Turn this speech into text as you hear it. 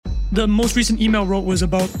The most recent email I wrote was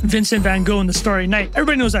about Vincent van Gogh and the Starry Night.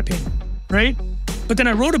 Everybody knows that painting, right? But then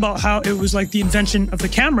I wrote about how it was like the invention of the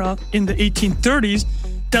camera in the 1830s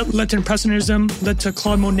that led to Impressionism, led to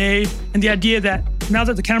Claude Monet, and the idea that now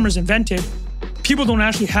that the camera is invented, people don't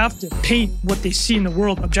actually have to paint what they see in the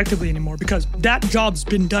world objectively anymore because that job's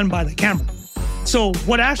been done by the camera. So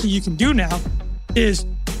what actually you can do now is,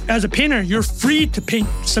 as a painter, you're free to paint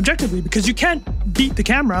subjectively because you can't beat the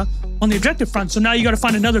camera on the objective front. So now you got to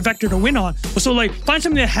find another vector to win on. So like find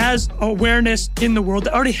something that has awareness in the world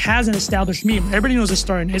that already has an established meme. Everybody knows the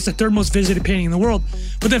Starry Night. It's the third most visited painting in the world.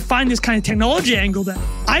 But then find this kind of technology angle that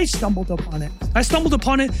I stumbled upon it. I stumbled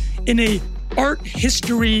upon it in a art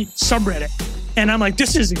history subreddit. And I'm like,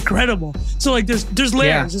 this is incredible. So like there's layers.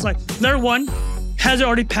 Yeah. It's like layer 1, has it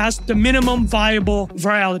already passed the minimum viable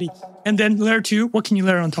virality? And then layer 2, what can you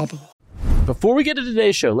layer on top of it? Before we get to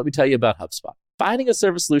today's show, let me tell you about HubSpot. Finding a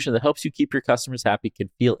service solution that helps you keep your customers happy can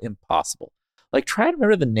feel impossible. Like try to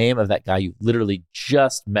remember the name of that guy you literally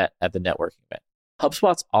just met at the networking event.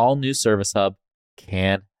 HubSpot's all-new Service Hub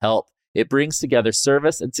can help. It brings together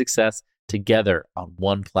service and success together on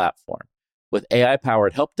one platform with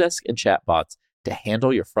AI-powered help desk and chatbots to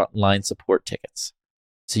handle your frontline support tickets.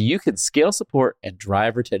 So you can scale support and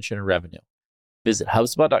drive retention and revenue. Visit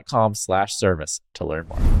HubSpot.com/service to learn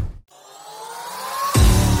more.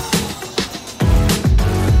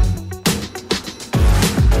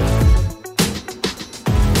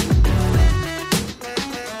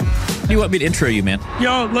 Do you want me to intro you, man?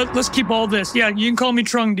 Yo, let's keep all this. Yeah, you can call me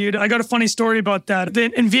Trung, dude. I got a funny story about that.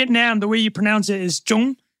 In Vietnam, the way you pronounce it is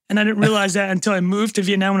Trung. And I didn't realize that until I moved to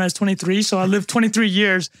Vietnam when I was 23. So I lived 23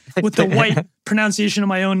 years with the white pronunciation of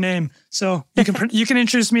my own name. So you can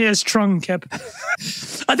introduce me as Trung, Kip.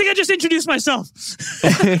 I think I just introduced myself.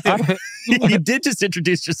 You did just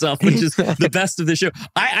introduce yourself, which is the best of the show.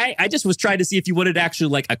 I just was trying to see if you wanted actually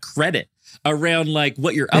like a credit around like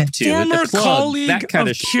what you're up to. Former colleague that kind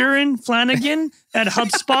of Kieran Flanagan at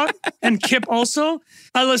HubSpot and Kip also.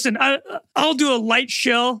 I'll do a light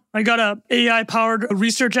shell. I got a AI-powered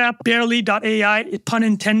research app, barely.ai, pun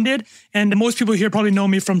intended. And most people here probably know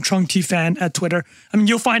me from Trung T Fan at Twitter. I mean,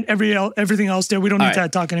 you'll find everything else there. We don't need to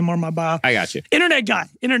talk anymore in my bio. I got you. Internet guy.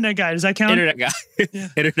 Does that count? Internet guy. Yeah.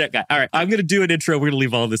 Internet guy. All right. I'm going to do an intro. We're going to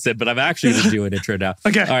leave all this in, but I'm actually going to do an intro now.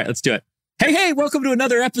 Okay. All right. Let's do it. Hey, welcome to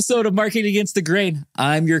another episode of Marketing Against the Grain.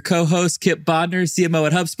 I'm your co-host, Kip Bodner, CMO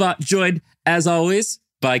at HubSpot, joined, as always,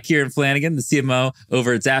 by Kieran Flanagan, the CMO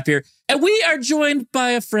over at Zapier. And we are joined by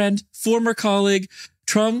a friend, former colleague,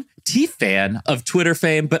 Trung T Fan of Twitter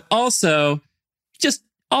fame, but also just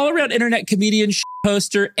all-around internet comedian,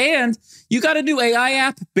 poster, and you got a new AI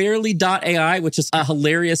app, barely.ai, which is a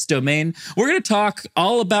hilarious domain. We're going to talk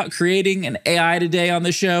all about creating an AI today on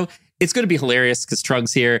the show. It's going to be hilarious because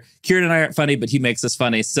Trung's here. Kieran and I aren't funny, but he makes us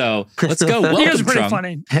funny. So let's go. Welcome, you guys are pretty Trung.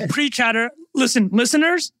 funny. Pre-chatter. Listen,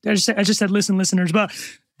 listeners. I just said listen, listeners. But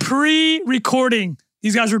pre-recording,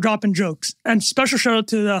 these guys were dropping jokes. And special shout out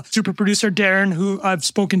to the super producer, Darren, who I've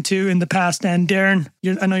spoken to in the past. And Darren,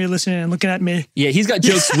 I know you're listening and looking at me. Yeah, he's got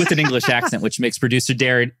jokes with an English accent, which makes producer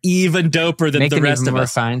Darren even doper than the rest of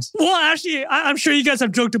us. Well, actually, I'm sure you guys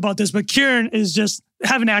have joked about this, but Kieran is just...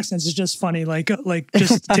 having accents is just funny, like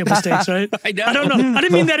just table stakes, right? I know. I don't know. I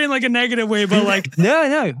didn't mean that in like a negative way, but like...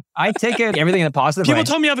 No. I take everything in a positive way. People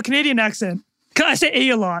told me I have a Canadian accent. I say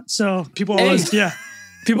A lot, so people always,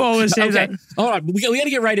 people always say that. Hold on, we got to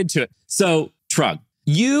get right into it. So, Trung,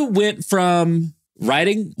 you went from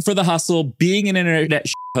writing for The Hustle, being an internet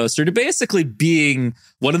poster, to basically being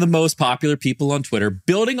one of the most popular people on Twitter,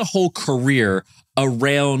 building a whole career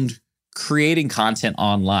around creating content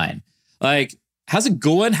online. Like, how's it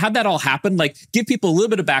going? How'd that all happen? Like, give people a little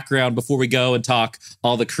bit of background before we go and talk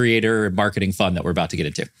all the creator and marketing fun that we're about to get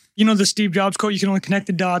into. You know the Steve Jobs quote, you can only connect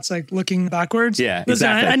the dots like looking backwards? Yeah, Listen,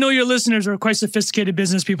 exactly. I know your listeners are quite sophisticated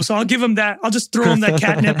business people, so I'll give them that. I'll just throw them that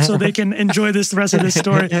catnip so they can enjoy the rest of this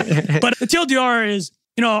story. But the TLDR is,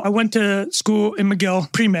 I went to school in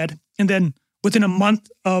McGill, pre-med, and then within a month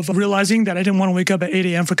of realizing that I didn't want to wake up at 8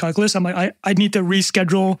 a.m. for calculus, I'm like, I need to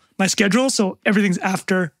reschedule my schedule so everything's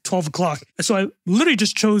after 12 o'clock. So I literally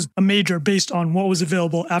just chose a major based on what was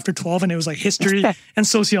available after 12, and it was like history and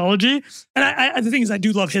sociology. And the thing is, I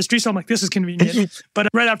do love history, so I'm like, this is convenient. But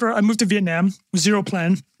right after I moved to Vietnam, zero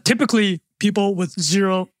plan. Typically, people with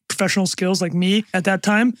zero professional skills like me at that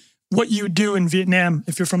time, what you do in Vietnam,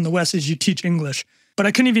 if you're from the West, is you teach English. But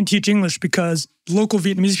I couldn't even teach English because local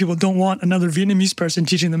Vietnamese people don't want another Vietnamese person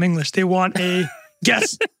teaching them English. They want a,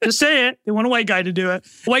 guess, just say it. They want a white guy to do it.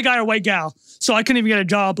 A white guy or white gal. So I couldn't even get a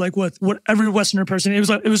job like with what every Westerner person. It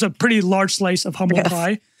was a pretty large slice of humble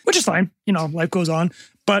pie. which is fine. Life goes on.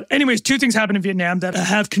 But anyways, two things happened in Vietnam that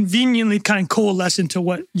have conveniently kind of coalesced into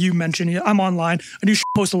what you mentioned. I'm online. I do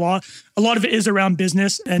post a lot. A lot of it is around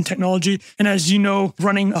business and technology. And as you know,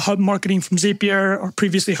 running a hub marketing from Zapier or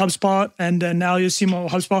previously HubSpot, and then now you see more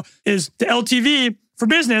HubSpot, is the LTV for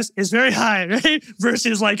business is very high, right?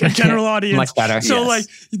 Versus like a general audience. Much better. So like,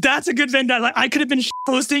 that's a good Venn diagram. Like I could have been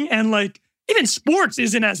posting and like, even sports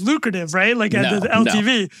isn't as lucrative, right? Like at the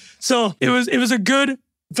LTV. No. So it was a good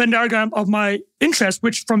Venn diagram of my interest,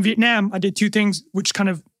 which from Vietnam, I did two things, which kind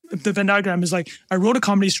of, the Venn diagram is like, I wrote a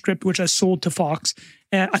comedy script, which I sold to Fox.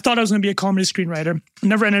 And I thought I was going to be a comedy screenwriter.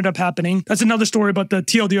 Never ended up happening. That's another story, but the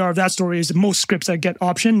TLDR of that story is that most scripts that get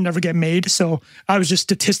optioned never get made. So I was just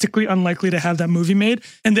statistically unlikely to have that movie made.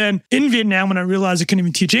 And then in Vietnam, when I realized I couldn't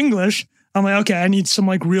even teach English, I'm like, okay, I need some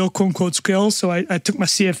like real quote unquote skills. So I took my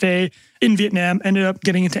CFA in Vietnam, ended up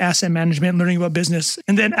getting into asset management, learning about business.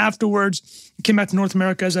 And then afterwards, came back to North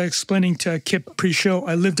America. As I was explaining to Kip pre-show,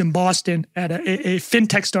 I lived in Boston at a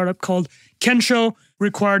fintech startup called Kensho,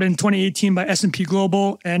 required in 2018 by S&P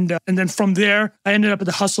Global. And then from there, I ended up at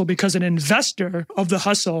the Hustle because an investor of the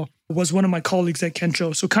Hustle was one of my colleagues at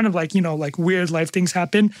Kensho. So kind of like, like weird life things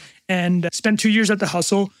happen. And spent 2 years at the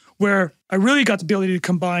Hustle, where I really got the ability to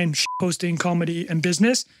combine posting, comedy, and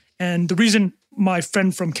business. And the reason my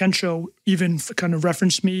friend from Kensho even kind of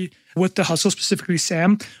referenced me with the Hustle, specifically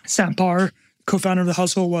Sam Parr, co-founder of the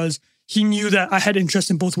Hustle, was he knew that I had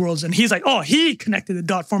interest in both worlds. And he's like, oh, he connected the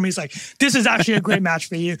dot for me. He's like, this is actually a great match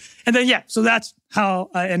for you. And then, so that's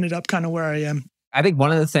how I ended up kind of where I am. I think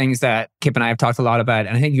one of the things that Kip and I have talked a lot about,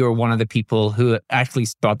 and I think you're one of the people who actually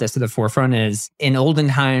brought this to the forefront, is in olden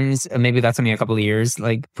times, maybe that's only a couple of years,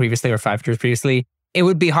 like previously or 5 years previously, it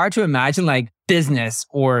would be hard to imagine like business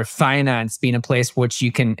or finance being a place which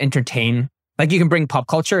you can entertain. Like you can bring pop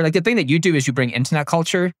culture. Like the thing that you do is you bring internet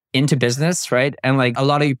culture into business, right? And like a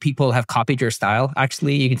lot of people have copied your style.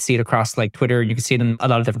 Actually, you can see it across like Twitter. You can see it in a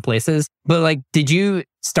lot of different places. But like, did you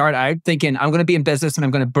start out thinking, I'm going to be in business and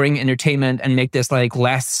I'm going to bring entertainment and make this like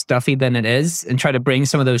less stuffy than it is and try to bring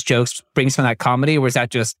some of those jokes, bring some of that comedy? Or was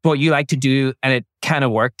that just what you like to do and it kind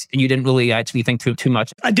of worked and you didn't really actually think too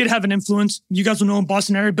much? I did have an influence. You guys will know in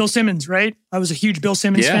Boston area, Bill Simmons, right? I was a huge Bill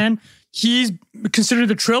Simmons fan. He's considered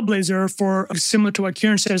the trailblazer for, similar to what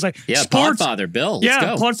Kieran says, like sports. Podfather Bill. Let's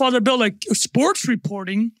go. Podfather Bill, like sports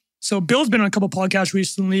reporting. So Bill's been on a couple of podcasts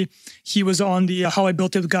recently. He was on the How I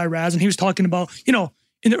Built It with Guy Raz, and he was talking about,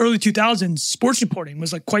 in the early 2000s, sports reporting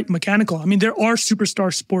was like quite mechanical. I mean, there are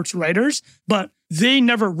superstar sports writers, but they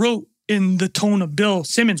never wrote in the tone of Bill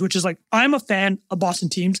Simmons, which is like, I'm a fan of Boston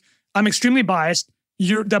teams. I'm extremely biased.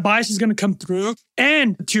 That bias is going to come through.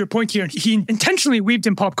 And to your point, Kieran, he intentionally weaved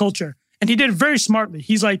in pop culture. And he did it very smartly.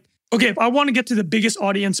 He's like, okay, if I want to get to the biggest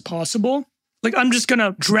audience possible, like I'm just going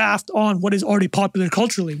to draft on what is already popular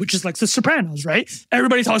culturally, which is like The Sopranos, right?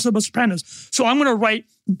 Everybody talks about Sopranos. So I'm going to write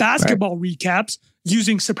basketball recaps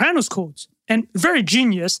using Sopranos quotes. And very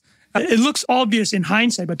genius. It looks obvious in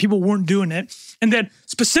hindsight, but people weren't doing it. And then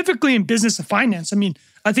specifically in business and finance, I mean,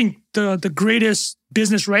 I think the greatest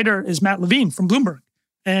business writer is Matt Levine from Bloomberg.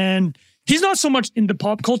 And he's not so much into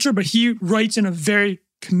pop culture, but he writes in a very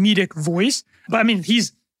comedic voice. But I mean,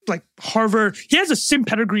 he's like Harvard. He has a sim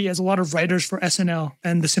pedigree as a lot of writers for SNL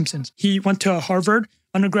and The Simpsons. He went to Harvard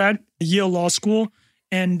undergrad, Yale Law School,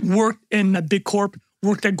 and worked in a big corp,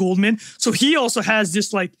 worked at Goldman. So he also has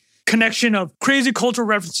this like connection of crazy cultural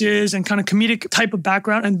references and kind of comedic type of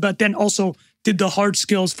background, but then also did the hard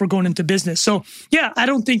skills for going into business. So yeah, I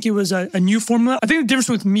don't think it was a new formula. I think the difference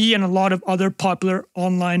with me and a lot of other popular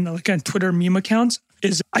online like Twitter meme accounts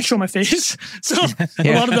is I show my face. So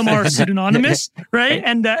a lot of them are pseudonymous, right?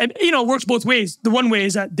 And it works both ways. The one way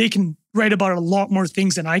is that they can write about a lot more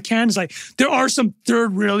things than I can. It's like, there are some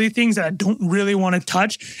third really things that I don't really want to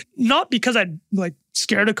touch. Not because I'm like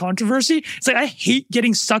scared of controversy. It's like, I hate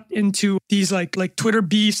getting sucked into these like Twitter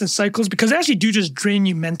beefs and cycles because they actually do just drain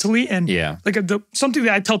you mentally. And like something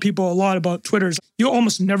that I tell people a lot about Twitter is you'll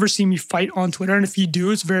almost never see me fight on Twitter. And if you do,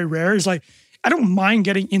 it's very rare. It's like, I don't mind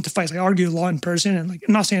getting into fights. I argue a lot in person, and like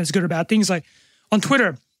I'm not saying it's good or bad things. Like on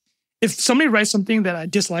Twitter, if somebody writes something that I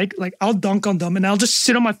dislike, like I'll dunk on them and I'll just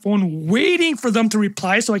sit on my phone waiting for them to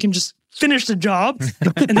reply so I can just finish the job,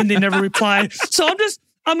 and then they never reply. So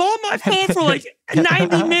I'm on my phone for like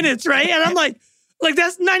 90 minutes, right? And I'm like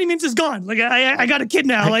that's 90 minutes is gone. Like I got a kid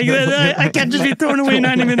now. Like I can't just be throwing away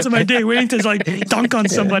 90 minutes of my day waiting to like dunk on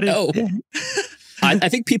somebody. I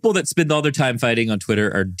think people that spend all their time fighting on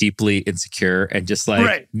Twitter are deeply insecure and just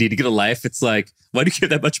like need to get a life. It's like, why do you care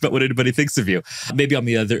that much about what anybody thinks of you? Maybe on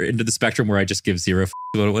the other end of the spectrum where I just give zero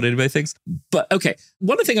about what anybody thinks. But okay,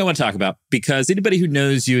 one thing I want to talk about, because anybody who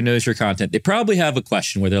knows you, knows your content, they probably have a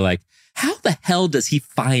question where they're like, how the hell does he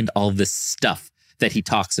find all this stuff that he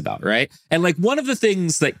talks about, right? And like one of the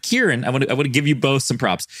things that Kieran, I want to give you both some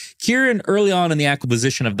props. Kieran, early on in the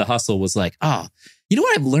acquisition of The Hustle, was like, you know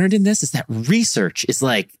what I've learned in this is that research is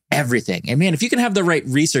like everything. And man, if you can have the right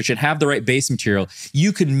research and have the right base material,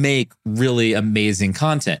 you can make really amazing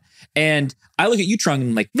content. And I look at you, Trung, and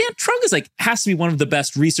I'm like, man, Trung is like, has to be one of the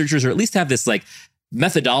best researchers, or at least have this like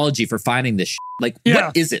methodology for finding this shit. Like,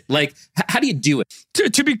 what is it? Like, how do you do it?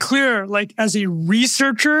 To be clear, like as a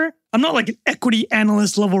researcher, I'm not like an equity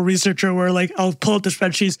analyst level researcher where like I'll pull up the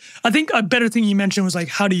spreadsheets. I think a better thing you mentioned was like,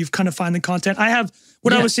 how do you kind of find the content? I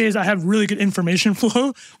would say is I have really good information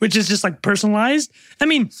flow, which is just like personalized. I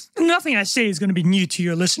mean, nothing I say is going to be new to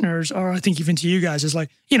your listeners, or I think even to you guys. Is like,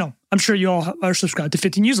 I'm sure you all are subscribed to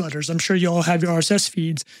 50 newsletters. I'm sure you all have your RSS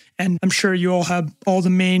feeds, and I'm sure you all have all the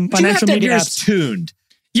main financial media apps tuned.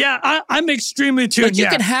 Yeah, I'm extremely tuned. Like you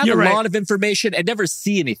can have a lot of information and never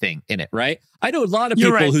see anything in it, right? I know a lot of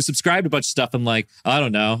people who subscribe to a bunch of stuff and like, I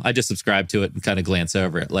don't know, I just subscribe to it and kind of glance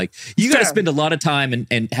over it. Like you got to spend a lot of time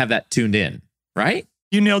and have that tuned in, right?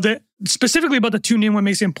 You nailed it. Specifically about the tuned in, what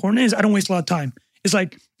makes it important is I don't waste a lot of time. It's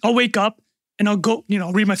like I'll wake up and I'll go,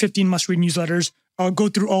 read my 15 must-read newsletters. I'll go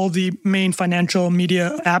through all the main financial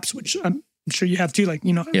media apps, which I'm sure you have too, like,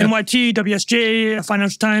 NYT, WSJ,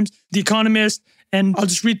 Financial Times, The Economist, and I'll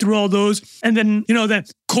just read through all those. And then, then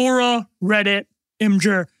Quora, Reddit,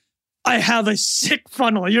 Imgur. I have a sick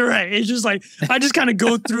funnel. You're right. It's just like, I just kind of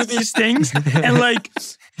go through these things and like...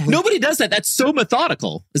 Nobody does that. That's so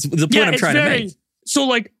methodical is the point I'm trying to make. So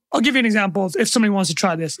like, I'll give you an example. If somebody wants to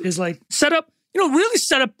try this, is like really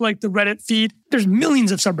set up like the Reddit feed. There's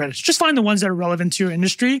millions of subreddits. Just find the ones that are relevant to your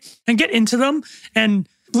industry and get into them. And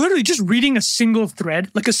literally just reading a single thread,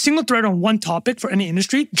 like a single thread on one topic for any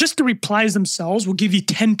industry, just the replies themselves will give you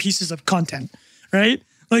 10 pieces of content, right?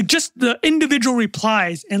 Like just the individual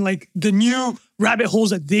replies and like the new rabbit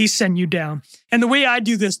holes that they send you down. And the way I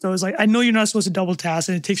do this though is like, I know you're not supposed to double task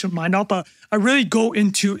and it takes your mind off, but I really go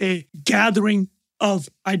into a gathering of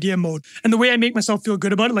idea mode. And the way I make myself feel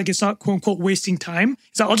good about it, like it's not quote unquote wasting time,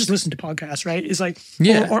 is that I'll just listen to podcasts, right? It's like,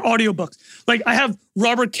 or audiobooks. Like I have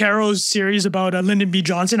Robert Caro's series about Lyndon B.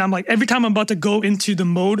 Johnson. I'm like, every time I'm about to go into the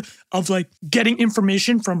mode of like getting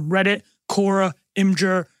information from Reddit, Quora,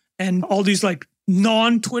 Imgur, and all these like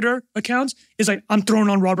non-Twitter accounts, is like, I'm throwing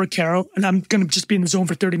on Robert Caro and I'm going to just be in the zone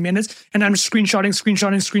for 30 minutes. And I'm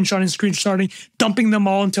screenshotting, dumping them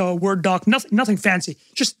all into a Word doc. Nothing fancy,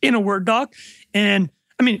 just in a Word doc. And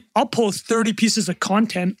I mean, I'll post 30 pieces of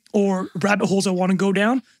content or rabbit holes I want to go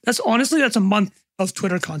down. That's a month of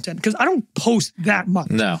Twitter content because I don't post that much.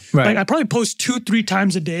 No. Right. Like I probably post 2-3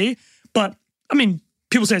 times a day. But I mean,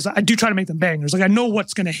 people say I do try to make them bangers. Like I know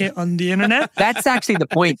what's going to hit on the internet. That's actually the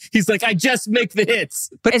point. He's like, I just make the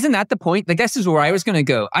hits. But isn't that the point? Like this is where I was going to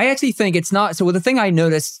go. I actually think it's not. So the thing I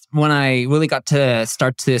noticed when I really got to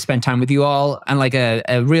start to spend time with you all and like a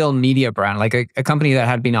real media brand, like a company that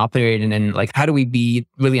had been operating in like, how do we be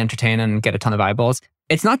really entertaining and get a ton of eyeballs?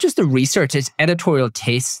 It's not just the research, it's editorial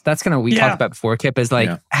taste. That's kind of what we talked about before, Kip, is like,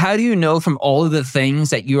 how do you know from all of the things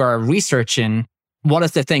that you are researching, what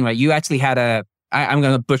is the thing, right? You actually had I'm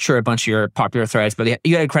going to butcher a bunch of your popular threads, but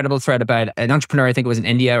you had a credible thread about an entrepreneur, I think it was in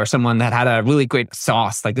India, or someone that had a really great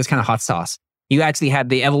sauce, like this kind of hot sauce. You actually had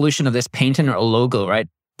the evolution of this painting or a logo, right?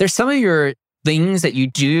 There's some of your things that you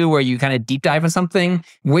do where you kind of deep dive on something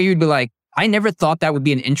where you'd be like, I never thought that would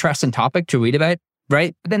be an interesting topic to read about,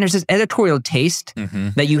 right? But then there's this editorial taste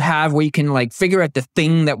that you have where you can like figure out the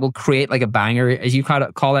thing that will create like a banger, as you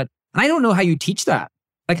call it. And I don't know how you teach that.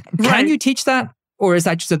 Like, can you teach that? Or is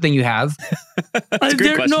that just a thing you have? That's a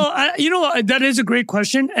great question. That is a great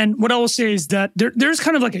question. And what I will say is that there's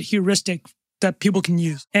kind of like a heuristic that people can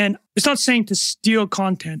use. And it's not saying to steal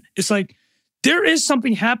content. It's like, there is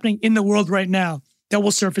something happening in the world right now that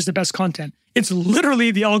will surface the best content. It's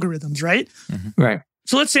literally the algorithms, right? Right.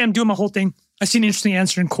 So let's say I'm doing my whole thing. I see an interesting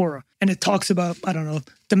answer in Quora, and it talks about, I don't know,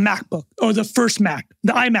 the MacBook or the first Mac,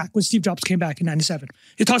 the iMac when Steve Jobs came back in 97.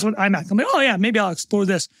 It talks about iMac. I'm like, oh yeah, maybe I'll explore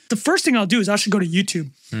this. The first thing I'll do is I should go to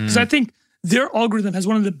YouTube because I think their algorithm has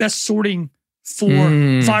one of the best sorting for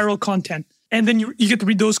viral content. And then you get to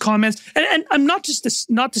read those comments. And I'm not to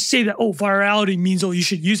say that, virality means, you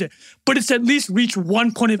should use it, but it's at least reached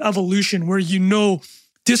one point of evolution where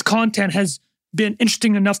this content has been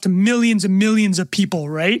interesting enough to millions and millions of people,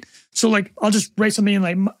 right? So like, I'll just write something in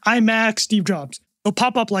like iMac, Steve Jobs. It'll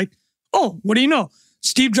pop up like, oh, what do you know?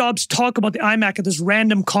 Steve Jobs' talk about the iMac at this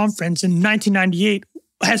random conference in 1998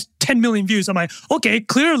 has 10 million views. I'm like, okay,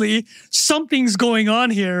 clearly something's going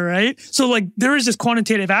on here, right? So like there is this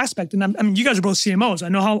quantitative aspect. And I mean, you guys are both CMOs. I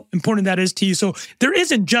know how important that is to you. So there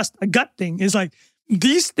isn't just a gut thing. It's like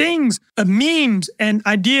these things, memes and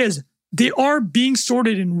ideas, they are being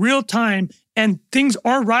sorted in real time and things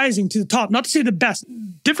are rising to the top. Not to say the best,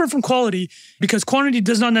 different from quality, because quantity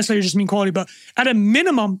does not necessarily just mean quality, but at a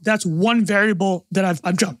minimum, that's one variable that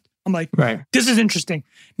I've jumped. I'm like, right, this is interesting.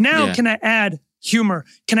 Now, can I add humor?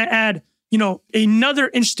 Can I add, another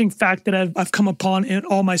interesting fact that I've come upon in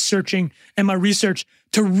all my searching and my research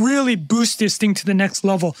to really boost this thing to the next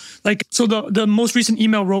level? Like, so the most recent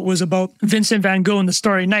email I wrote was about Vincent van Gogh and the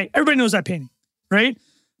Starry Night. Everybody knows that painting, right?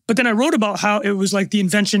 But then I wrote about how it was like the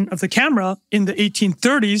invention of the camera in the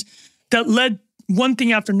 1830s that led one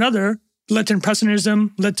thing after another, led to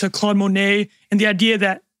Impressionism, led to Claude Monet, and the idea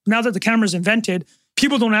that now that the camera is invented,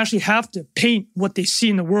 people don't actually have to paint what they see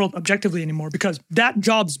in the world objectively anymore because that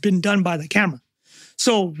job's been done by the camera.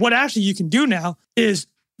 So what actually you can do now is,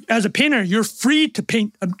 as a painter, you're free to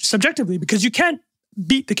paint subjectively because you can't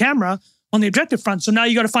beat the camera on the objective front. So now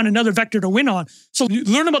you got to find another vector to win on. So you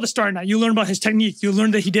learn about the Starry Night. You learn about his technique. You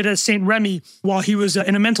learn that he did it at St. Remy while he was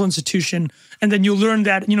in a mental institution. And then you learn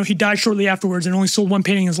that, he died shortly afterwards and only sold one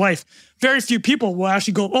painting in his life. Very few people will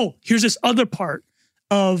actually go, oh, here's this other part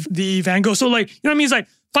of the Van Gogh. So like, you know what I mean? It's like,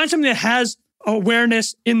 find something that has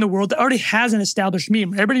awareness in the world that already has an established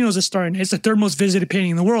meme. Everybody knows the Starry Night. It's the third most visited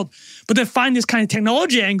painting in the world. But then find this kind of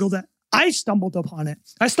technology angle that I stumbled upon it.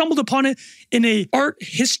 I stumbled upon it in a art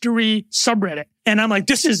history subreddit. And I'm like,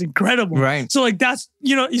 this is incredible. Right. So like, that's,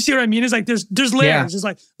 you see what I mean? It's like, there's layers. Yeah. It's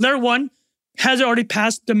like layer one has already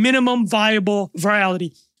passed the minimum viable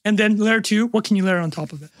virality. And then layer two, what can you layer on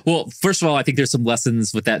top of it? Well, first of all, I think there's some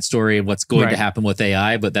lessons with that story and what's going to happen with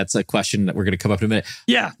AI, but that's a question that we're going to come up in a minute.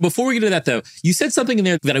 Yeah. Before we get to that though, you said something in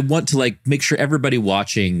there that I want to make sure everybody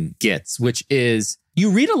watching gets, which is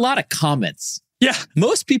you read a lot of comments. Yeah.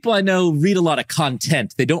 Most people I know read a lot of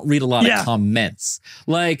content. They don't read a lot of comments.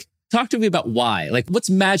 Talk to me about why. What's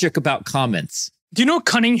magic about comments? Do you know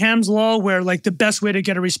Cunningham's law where the best way to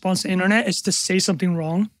get a response to the internet is to say something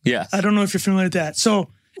wrong? Yes. I don't know if you're familiar with that. So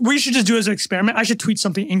we should just do it as an experiment. I should tweet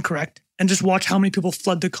something incorrect and just watch how many people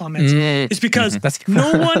flood the comments. It's because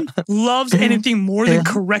no one loves anything more than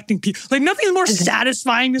correcting people. Nothing is more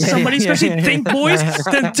satisfying to somebody, especially think boys,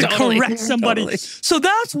 than to correct somebody. Totally. So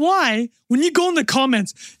that's why when you go in the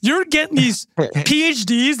comments, you're getting these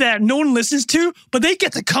PhDs that no one listens to, but they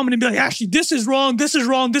get to comment and be like, actually, this is wrong, this is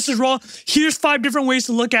wrong, this is wrong. Here's 5 different ways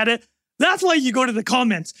to look at it. That's why you go to the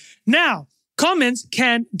comments. Now, comments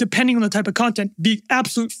can, depending on the type of content, be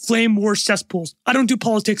absolute flame war cesspools. I don't do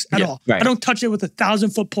politics at all. Right. I don't touch it with a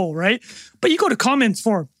 1,000-foot pole, right? But you go to comments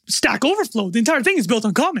for Stack Overflow. The entire thing is built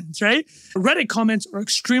on comments, right? Reddit comments are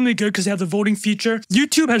extremely good because they have the voting feature.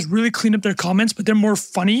 YouTube has really cleaned up their comments, but they're more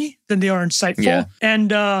funny than they are insightful. Yeah.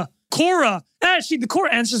 And Quora, actually, the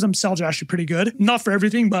Quora answers themselves are actually pretty good. Not for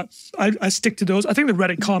everything, but I stick to those. I think the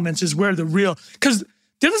Reddit comments is where the real... Because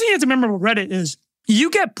the other thing you have to remember about Reddit is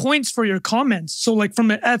you get points for your comments. So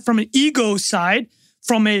from an ego side,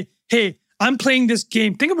 from a, hey, I'm playing this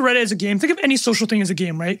game. Think of Reddit as a game. Think of any social thing as a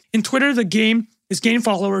game, right? In Twitter, the game is gain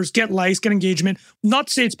followers, get likes, get engagement. Not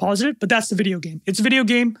to say it's positive, but that's the video game. It's a video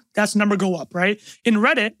game. That's number go up, right? In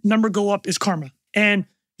Reddit, number go up is karma. And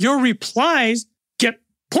your replies get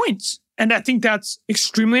points. And I think that's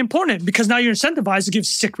extremely important because now you're incentivized to give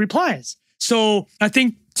sick replies. So I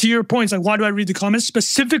think to your points, why do I read the comments?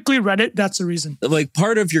 Specifically Reddit, that's the reason.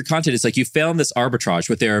 Part of your content is you found this arbitrage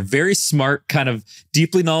where there are very smart, kind of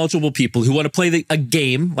deeply knowledgeable people who want to play a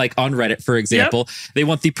game, on Reddit, for example. Yep. They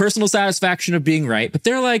want the personal satisfaction of being right, but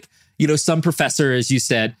they're some professor, as you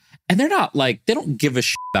said, and they're not they don't give a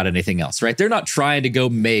shit about anything else, right? They're not trying to go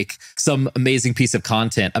make some amazing piece of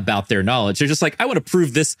content about their knowledge. They're just I want to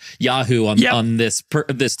prove this Yahoo on this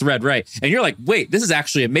thread, right? And you're wait, this is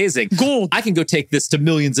actually amazing. Gold. I can go take this to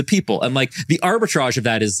millions of people. And the arbitrage of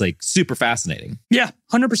that is super fascinating. Yeah,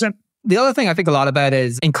 100%. The other thing I think a lot about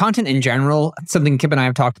is in content in general, something Kip and I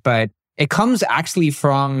have talked about, it comes actually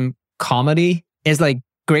from comedy, is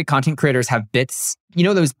great content creators have bits. You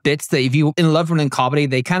know those bits that if you in love running comedy,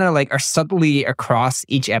 they kind of are subtly across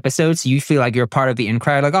each episode. So you feel you're part of the in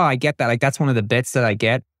crowd. Oh, I get that. That's one of the bits that I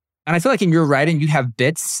get. And I feel in your writing, you have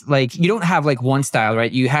bits. You don't have one style,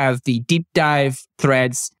 right? You have the deep dive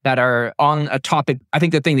threads that are on a topic. I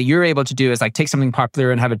think the thing that you're able to do is take something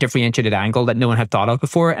popular and have a differentiated angle that no one had thought of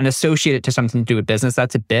before and associate it to something to do with business.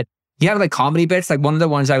 That's a bit. you have like comedy bits. Like one of the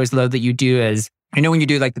ones I always love that you do is, when you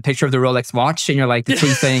do like the picture of the Rolex watch and you're like the three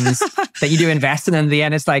things that you do invest in, and in the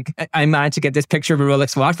end, it's like, I managed to get this picture of a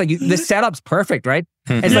Rolex watch. Like the setup's perfect, right?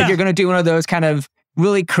 It's like you're going to do one of those kind of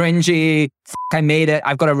really cringy, I made it,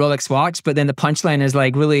 I've got a Rolex watch, but then the punchline is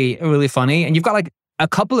like really, really funny. And you've got like a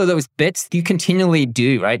couple of those bits you continually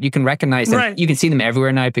do, right? You can recognize them. Right. You can see them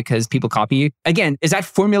everywhere now because people copy you. Again, is that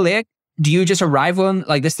formulaic? Do you just arrive on,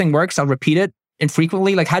 like, this thing works, I'll repeat it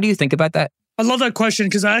infrequently? Like, how do you think about that? I love that question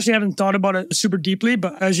because I actually haven't thought about it super deeply,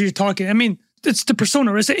 but as you're talking, I mean, it's the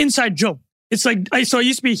persona. It's an inside joke. It's like, I used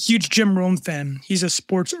to be a huge Jim Rome fan. He's a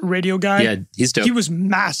sports radio guy. Yeah, he's dope. He was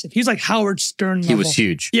massive. He's like Howard Stern level. He was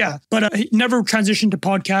huge. Yeah, but he never transitioned to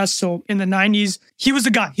podcasts. So in the 90s, he was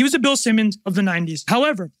the guy. He was the Bill Simmons of the 90s.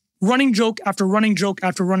 However, running joke after running joke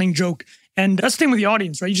after running joke. And that's the thing with the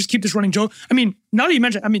audience, right? You just keep this running joke. I mean, now that you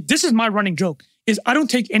mention, this is my running joke, is I don't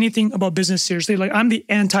take anything about business seriously. Like, I'm the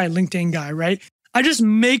anti-LinkedIn guy, right? I just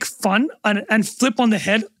make fun and flip on the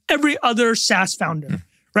head every other SaaS founder,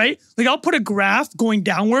 right? Like, I'll put a graph going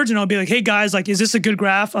downwards and I'll be like, hey guys, like, is this a good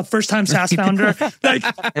graph? A first-time SaaS founder? Like,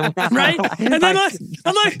 right? And then I'm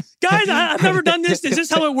like, guys, I've never done this. Is this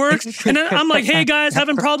how it works? And then I'm like, hey guys,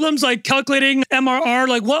 having problems like calculating MRR?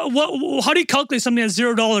 Like, what? How do you calculate something at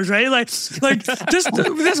 $0, right? Like just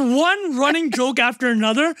this one running joke after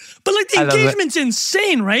another. But like, the engagement's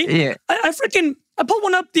insane, right? Yeah. I put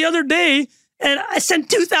one up the other day, and I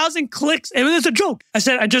sent 2,000 clicks. It was a joke. I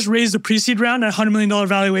said, I just raised the pre-seed round at $100 million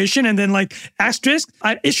valuation. And then like, asterisk,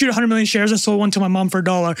 I issued 100 million shares and sold one to my mom for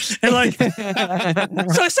 $1. And like,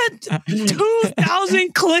 so I sent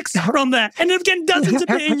 2,000 clicks from that. And then getting dozens of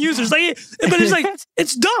paying users. Like, but it's like,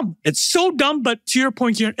 it's dumb. It's so dumb. But to your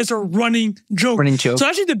point here, it's a running joke. Running joke. So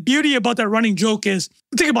actually the beauty about that running joke is,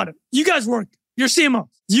 think about it. You guys work. You're CMO.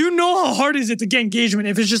 You know how hard is it to get engagement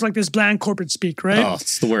if it's just like this bland corporate speak, right? Oh,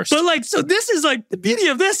 it's the worst. But like, so this is like, the beauty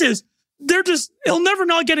of this is it'll never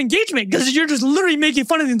not get engagement because you're just literally making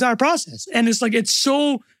fun of the entire process. And it's like, it's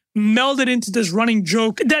so melded into this running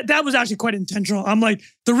joke. That was actually quite intentional. I'm like,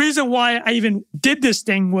 the reason why I even did this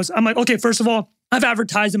thing was, I'm like, okay, first of all, I've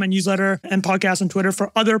advertised in my newsletter and podcast on Twitter for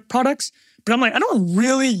other products, but I'm like, I don't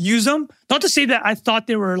really use them. Not to say that I thought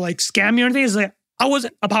they were like scammy or anything. It's like, I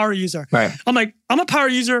wasn't a power user. Right. I'm like, I'm a power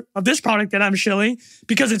user of this product that I'm shilling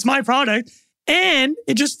because it's my product and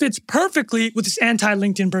it just fits perfectly with this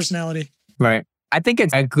anti-LinkedIn personality. Right. I think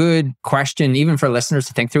it's a good question, even for listeners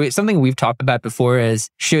to think through. It's something we've talked about before is,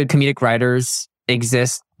 should comedic writers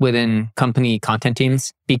exist within company content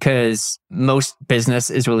teams? Because most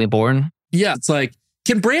business is really boring. Yeah, it's like,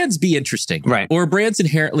 can brands be interesting? Right. Or are brands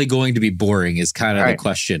inherently going to be boring is kind of the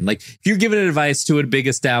question. Like, if you're giving advice to a big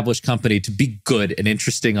established company to be good and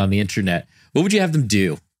interesting on the internet, what would you have them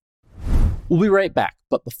do? We'll be right back.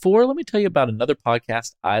 But before, let me tell you about another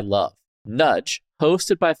podcast I love. Nudge,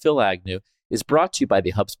 hosted by Phil Agnew, is brought to you by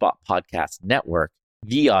the HubSpot Podcast Network,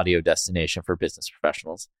 the audio destination for business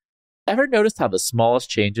professionals. Ever noticed how the smallest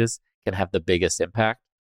changes can have the biggest impact?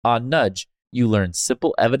 On Nudge, you learn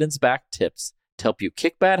simple evidence-backed tips to help you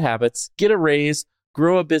kick bad habits, get a raise,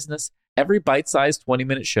 grow a business. Every bite-sized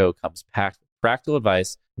 20-minute show comes packed with practical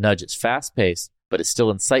advice. Nudge is fast-paced, but is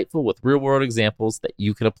still insightful with real-world examples that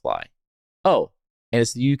you can apply. Oh, and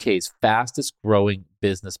it's the UK's fastest-growing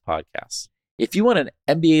business podcast. If you want an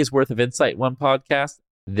MBA's worth of insight in one podcast,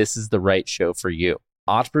 this is the right show for you.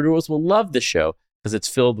 Entrepreneurs will love this show because it's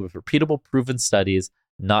filled with repeatable, proven studies,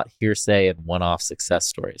 not hearsay and one-off success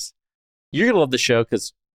stories. You're going to love the show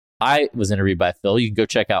because I was interviewed by Phil. You can go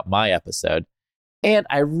check out my episode. And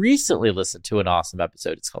I recently listened to an awesome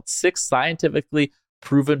episode. It's called 6 Scientifically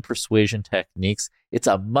Proven Persuasion Techniques. It's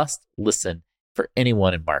a must listen for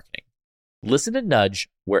anyone in marketing. Listen to Nudge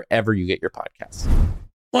wherever you get your podcasts.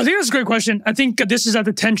 Well, I think that's a great question. I think this is at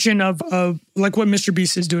the tension of like what Mr.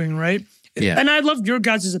 Beast is doing, right? Yeah. And I'd love your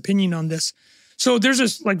guys' opinion on this. So there's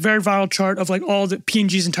this like very viral chart of like all the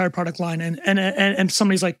P&G's entire product line. And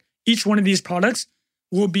somebody's like, each one of these products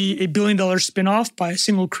will be $1 billion spinoff by a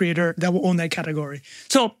single creator that will own that category.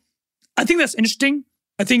 So I think that's interesting.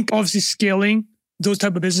 I think obviously scaling those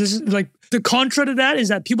type of businesses, like the contra to that is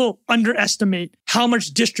that people underestimate how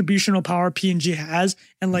much distributional power P&G has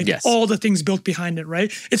and like all the things built behind it,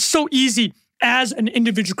 right? It's so easy as an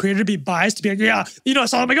individual creator to be biased, to be like,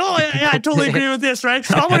 so I'm like, I totally agree with this, right?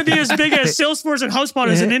 I want to be as big as Salesforce and HubSpot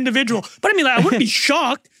as an individual. But I mean, like, I wouldn't be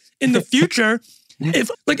shocked in the future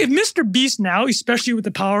if Mr. Beast now, especially with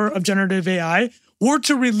the power of generative AI, were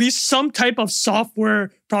to release some type of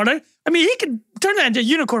software product. I mean, he could turn that into a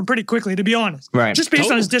unicorn pretty quickly, to be honest. Right. Just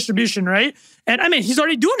based on his distribution, right? And I mean, he's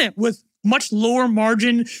already doing it with much lower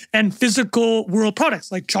margin and physical world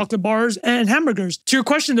products like chocolate bars and hamburgers. To your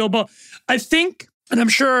question though, about I think, and I'm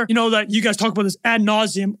sure you know that you guys talk about this ad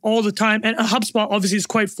nauseum all the time, and HubSpot obviously is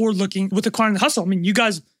quite forward-looking with the Client Hustle. I mean, you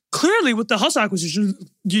guys clearly with the Hustle acquisition,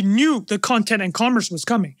 you knew the content and commerce was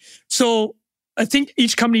coming. So I think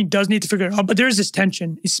each company does need to figure it out, but there's this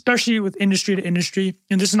tension, especially with industry to industry,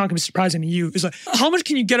 and this is not going to be surprising to you. It's like, how much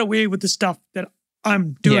can you get away with the stuff that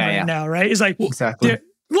I'm doing now, right? It's like, exactly.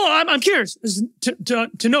 Well, I'm curious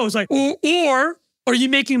to know. It's like, or are you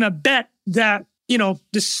making a bet that, you know,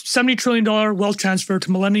 this $70 trillion wealth transfer to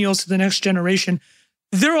millennials to the next generation,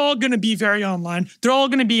 they're all going to be very online. They're all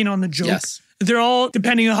going to be in on the joke. Yes. They're all,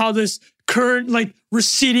 depending on how this current like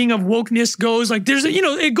receding of wokeness goes, like there's, you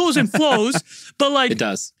know, it goes and flows, but like, It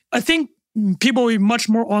does. I think people will be much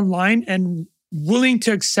more online and willing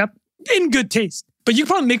to accept in good taste. But you can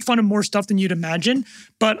probably make fun of more stuff than you'd imagine.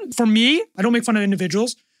 But for me, I don't make fun of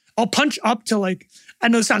individuals. I'll punch up to like, I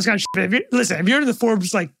know it sounds kind of shit, but if you're in the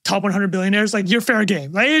Forbes like top 100 billionaires, like you're fair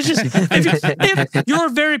game, right? It's just, if you're a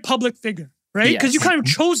very public figure, right? Because you kind of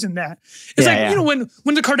chosen that. It's you know,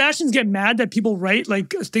 when the Kardashians get mad that people write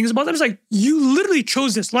like things about them, it's like, you literally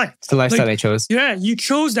chose this life. It's the lifestyle like, they chose. Yeah, you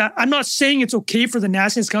chose that. I'm not saying it's okay for the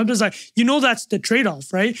nastiness companies. Like, you know, that's the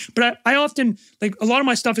trade-off, right? But I often, like a lot of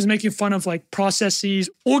my stuff is making fun of like processes,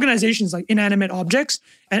 organizations, like inanimate objects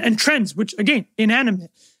and trends, which again,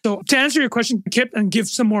 inanimate. So to answer your question, Kip, and give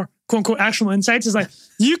some more quote unquote actionable insights is like,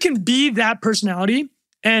 you can be that personality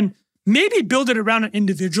and maybe build it around an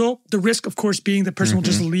individual. The risk, of course, being the person will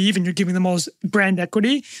just leave and you're giving them all this brand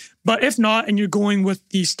equity. But if not, and you're going with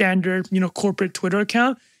the standard, you know, corporate Twitter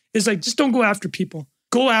account, is like, just don't go after people.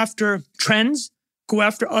 Go after trends, go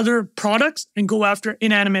after other products, and go after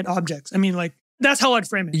inanimate objects. I mean, like, that's how I'd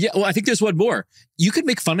frame it. Yeah, well, I think there's one more. You can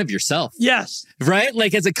make fun of yourself. Yes. Right?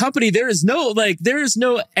 Like as a company, there is no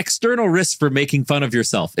external risk for making fun of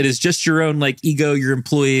yourself. It is just your own like ego, your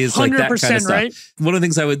employees, like that kind of stuff. Right? One of the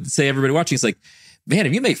things I would say everybody watching is like, man,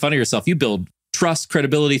 if you make fun of yourself, you build trust,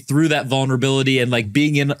 credibility through that vulnerability and like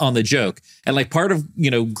being in on the joke. And like part of, you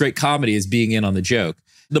know, great comedy is being in on the joke.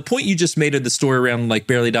 The point you just made in the story around like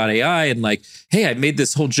Barely.ai and like, hey, I made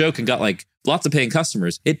this whole joke and got like lots of paying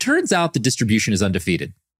customers. It turns out the distribution is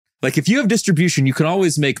undefeated. Like if you have distribution, you can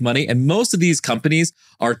always make money. And most of these companies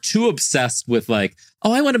are too obsessed with like,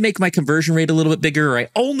 oh, I want to make my conversion rate a little bit bigger. Or I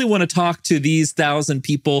only want to talk to these 1,000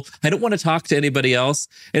 people. I don't want to talk to anybody else.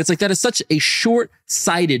 And it's like, that is such a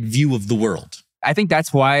short-sighted view of the world. I think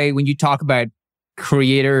that's why when you talk about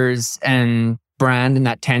creators and brand and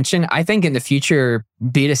that tension, I think in the future,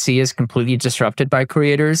 B2C is completely disrupted by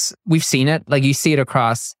creators. We've seen it. Like you see it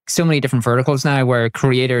across so many different verticals now where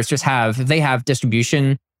creators just they have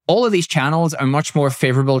distribution. All of these channels are much more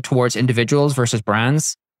favorable towards individuals versus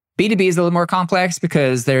brands. B2B is a little more complex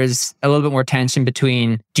because there's a little bit more tension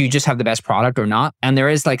between, do you just have the best product or not? And there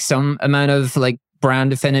is like some amount of like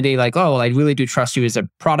brand affinity, like, oh, well, I really do trust you as a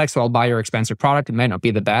product, so I'll buy your expensive product. It might not be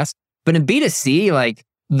the best. But in B2C, like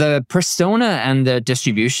the persona and the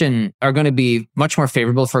distribution are going to be much more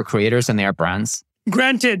favorable for creators than they are brands.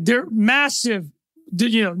 Granted, they're massive.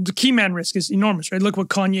 You know, the key man risk is enormous, right? Look what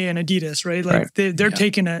Kanye and Adidas, right? Like they're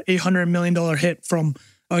taking a $800 million hit from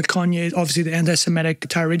Kanye, obviously the anti-Semitic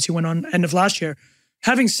tirades he went on end of last year.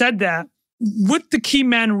 Having said that, with the key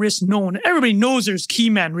man risk known, everybody knows there's key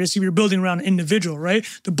man risk if you're building around an individual, right?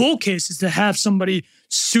 The bull case is to have somebody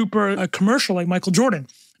super commercial like Michael Jordan.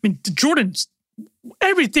 I mean,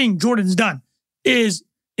 everything Jordan's done is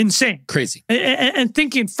insane. Crazy. And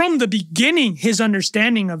thinking from the beginning, his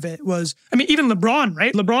understanding of it was, I mean, even LeBron,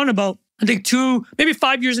 right? LeBron about, I think maybe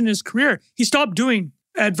 5 years in his career, he stopped doing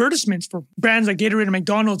advertisements for brands like Gatorade and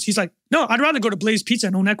McDonald's. He's like, no, I'd rather go to Blaze Pizza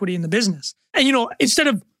and own equity in the business. And, you know, instead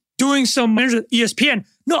of doing some ESPN,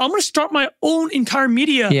 no, I'm going to start my own entire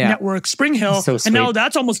media network, Spring Hill. So and now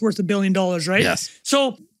that's almost worth $1 billion, right? Yes.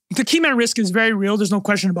 So the key man risk is very real. There's no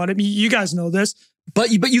question about it. You guys know this.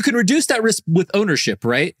 But you can reduce that risk with ownership,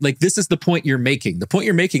 right? Like this is the point you're making. The point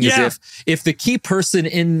you're making is if the key person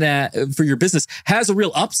in that for your business has a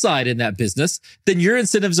real upside in that business, then your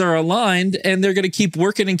incentives are aligned and they're going to keep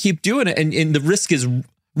working and keep doing it. And the risk is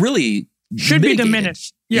really should mitigated. Be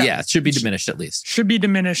diminished. Yeah, it should be diminished at least. Should be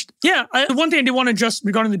diminished. Yeah. One thing I did want to address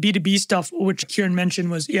regarding the B2B stuff, which Kieran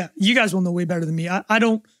mentioned was, you guys will know way better than me. I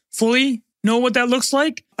don't fully know what that looks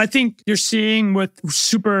like. I think you're seeing with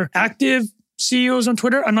super active CEOs on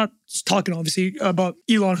Twitter. I'm not talking obviously about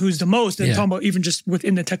Elon, who's the most. I'm talking about even just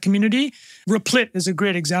within the tech community. Replit is a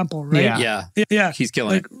great example, right? Yeah. He's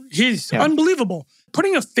killing it. He's unbelievable.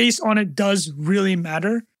 Putting a face on it does really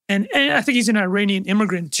matter. And I think he's an Iranian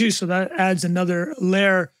immigrant too. So that adds another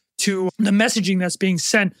layer to the messaging that's being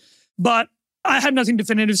sent. But I have nothing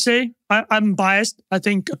definitive to say. I'm biased. I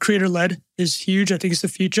think creator-led is huge. I think it's the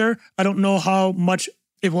future. I don't know how much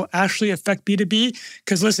it will actually affect B2B.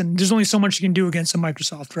 Because listen, there's only so much you can do against a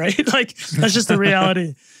Microsoft, right? Like, that's just the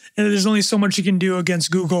reality. And there's only so much you can do against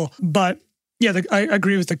Google. But yeah, I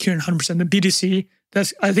agree with Kieran 100%. The B2C,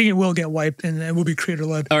 I think it will get wiped and it will be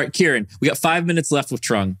creator-led. All right, Kieran, we got 5 minutes left with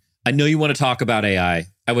Trung. I know you want to talk about AI.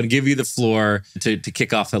 I want to give you the floor to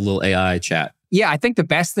kick off a little AI chat. Yeah, I think the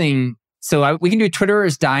best thing, we can do Twitter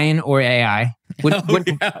is dying or AI.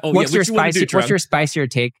 What's your spicier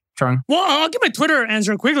take, Trung? Well, I'll give my Twitter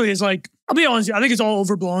answer quickly. It's like, I'll be honest, I think it's all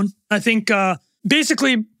overblown. I think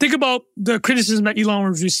basically, think about the criticism that Elon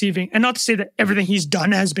was receiving. And not to say that everything he's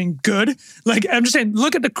done has been good. Like, I'm just saying,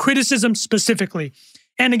 look at the criticism specifically.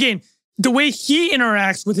 And again, the way he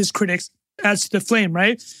interacts with his critics adds to the flame,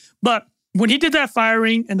 right? But when he did that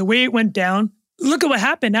firing and the way it went down, look at what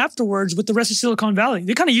happened afterwards with the rest of Silicon Valley.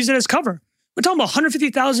 They kind of used it as cover. We're talking about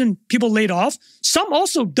 150,000 people laid off. Some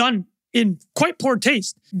also done in quite poor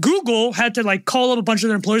taste. Google had to call up a bunch of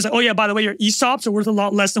their employees like, oh yeah, by the way, your ESOPs are worth a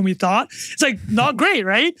lot less than we thought. It's not great,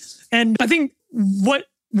 right? And I think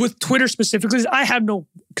with Twitter specifically, is I have no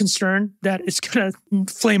concern that it's going to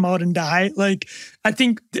flame out and die. I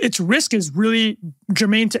think its risk is really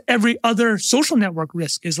germane to every other social network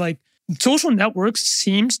risk. Is social networks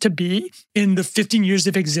seems to be in the 15 years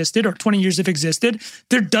they've existed or 20 years they've existed,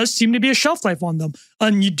 there does seem to be a shelf life on them.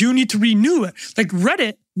 And you do need to renew it. Like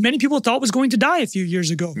Reddit, many people thought was going to die a few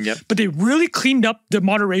years ago. Yep. But they really cleaned up their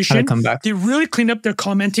moderation. They really cleaned up their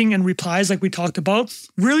commenting and replies like we talked about.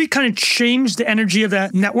 Really kind of changed the energy of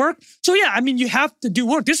that network. So yeah, I mean, you have to do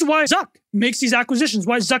work. This is why Zuck makes these acquisitions,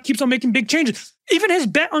 why Zuck keeps on making big changes. Even his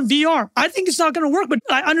bet on VR, I think it's not going to work, but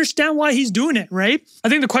I understand why he's doing it, right? I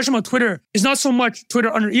think the question about Twitter is not so much Twitter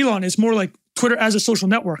under Elon, it's more like Twitter as a social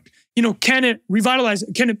network. Can it revitalize?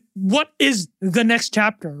 What is the next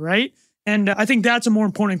chapter, right? And I think that's a more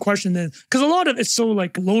important question than, because a lot of it's so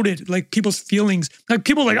loaded, people's feelings.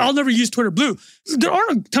 People I'll never use Twitter Blue. There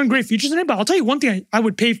are a ton of great features in it, but I'll tell you one thing I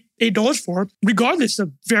would pay $8 for, regardless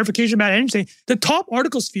of verification about anything. The top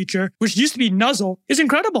articles feature, which used to be Nuzzle, is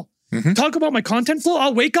incredible. Mm-hmm. Talk about my content flow.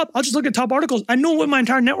 I'll wake up. I'll just look at top articles. I know what my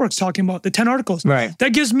entire network's talking about, the 10 articles. Right.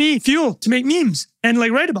 That gives me fuel to make memes and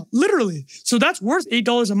write about, literally. So that's worth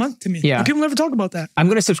 $8 a month to me. Yeah. And people never talk about that. I'm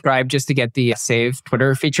going to subscribe just to get the save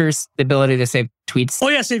Twitter features, the ability to save tweets. Oh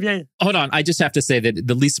yeah, save, yeah. Hold on. I just have to say that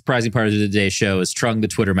the least surprising part of today's show is Trung, the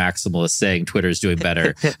Twitter maximalist, saying Twitter's doing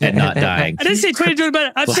better and not dying. I didn't say Twitter doing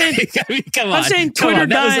better. I'm saying, come on. I'm saying Twitter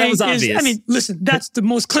dying that was obvious. is, listen, that's the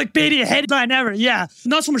most clickbaity headline ever. Yeah.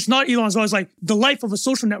 Not so much not Elon's always the life of a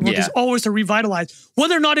social network is always to revitalize.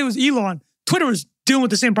 Whether or not it was Elon, Twitter was dealing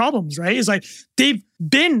with the same problems, right? It's they've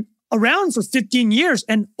been around for 15 years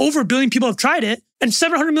and over 1 billion people have tried it and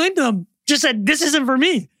 700 million of them just said, this isn't for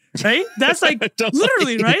me, right? That's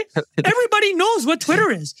literally, right? Everybody knows what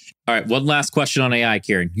Twitter is. All right, one last question on AI,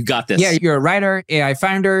 Kieran. You got this. Yeah, you're a writer, AI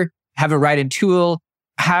founder, have a writing tool.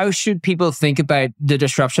 How should people think about the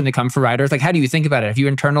disruption to come for writers? How do you think about it? Have you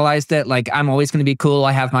internalized it? I'm always going to be cool.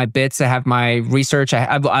 I have my bits. I have my research. I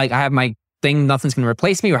have my thing. Nothing's going to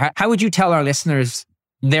replace me. Or how would you tell our listeners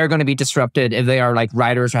they're going to be disrupted if they are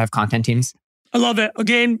writers or have content teams? I love it.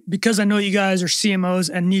 Again, because I know you guys are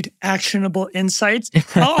CMOs and need actionable insights.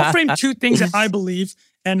 I'll frame two things that I believe.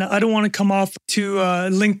 And I don't want to come off to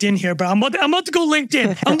LinkedIn here, but I'm about to go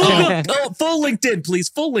LinkedIn. Full LinkedIn, please.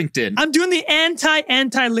 Full LinkedIn. I'm doing the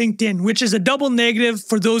anti-LinkedIn, which is a double negative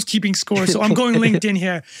for those keeping score. So I'm going LinkedIn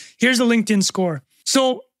here. Here's the LinkedIn score.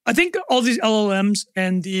 So I think all these LLMs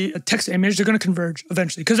and the text to image, they're going to converge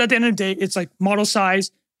eventually. Because at the end of the day, it's model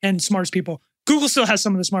size and smartest people. Google still has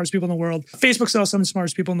some of the smartest people in the world. Facebook still has some of the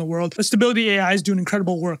smartest people in the world. The Stability AI is doing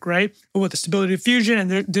incredible work, right? With the Stability Diffusion,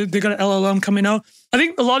 and they got an LLM coming out. I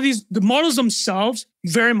think a lot of the models themselves,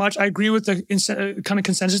 very much, I agree with the kind of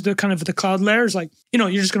consensus, the kind of the cloud layer is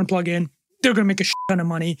you're just going to plug in. They're going to make a shit ton of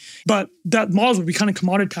money. But that models will be kind of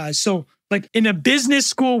commoditized. So in a business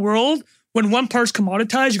school world, when one part's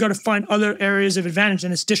commoditized, you got to find other areas of advantage,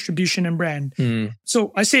 and it's distribution and brand.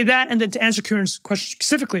 So I say that, and then to answer Kieran's question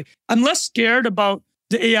specifically, I'm less scared about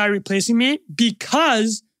the AI replacing me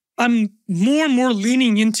because I'm more and more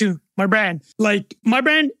leaning into my brand. My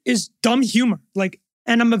brand is dumb humor.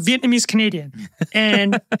 And I'm a Vietnamese Canadian,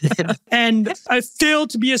 and I failed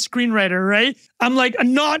to be a screenwriter, right? I'm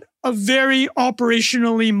not a very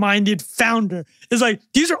operationally minded founder. It's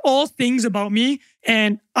these are all things about me,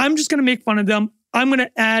 and I'm just gonna make fun of them. I'm gonna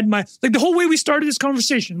add my the whole way we started this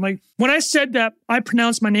conversation. When I said that I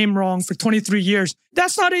pronounced my name wrong for 23 years,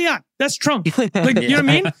 that's not AI. That's Trung. You know what I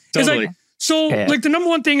mean? Totally. It's So like the number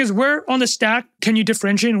one thing is where on the stack can you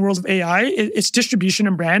differentiate in the world of AI? It's distribution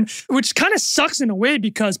and brand, which kind of sucks in a way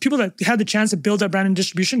because people that had the chance to build that brand and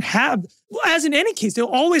distribution have, as in any case, they'll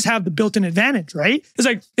always have the built-in advantage, right? It's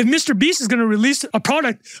like if Mr. Beast is going to release a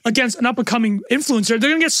product against an up-and-coming influencer, they're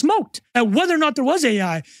going to get smoked at whether or not there was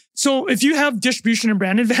AI. So if you have distribution and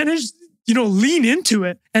brand advantage, lean into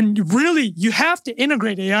it. And really, you have to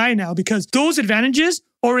integrate AI now because those advantages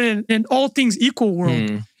are in all things equal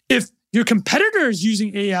world. If your competitor is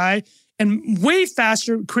using AI and way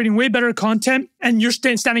faster, creating way better content, and you're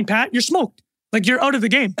standing pat, you're smoked. Like you're out of the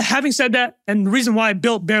game. Having said that, and the reason why I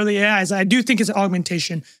built Barely AI is I do think it's an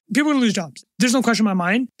augmentation. People are going to lose jobs. There's no question in my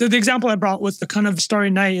mind. The example I brought with the kind of Starry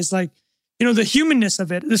Night is like, the humanness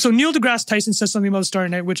of it. So Neil deGrasse Tyson said something about Starry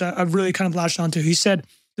Night, which I've really kind of latched onto. He said,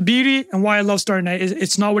 the beauty and why I love Starry Night is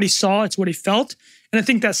it's not what he saw, it's what he felt. And I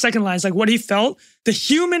think that second line is like what he felt, the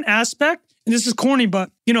human aspect. And this is corny, but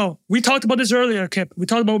we talked about this earlier, Kip. We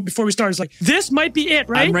talked about it before we started. It's like, this might be it,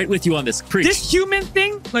 right? I'm right with you on this. Preach. This human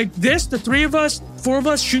thing, like this, the three of us, four of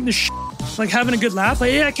us shooting the shit, like having a good laugh.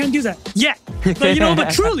 Like, yeah, I can't do that yet. Like,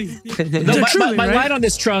 but truly. My line on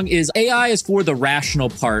this, Trung, is AI is for the rational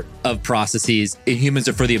part of processes and humans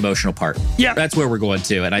are for the emotional part. Yeah. That's where we're going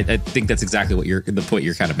to. And I think that's exactly what the point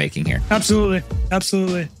you're kind of making here. Absolutely.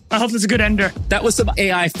 I hope it's a good ender. That was some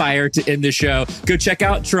AI fire to end the show. Go check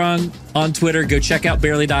out Trung on Twitter. Go check out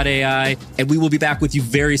barely.ai. And we will be back with you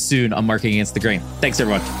very soon on Marketing Against the Grain. Thanks,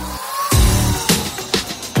 everyone.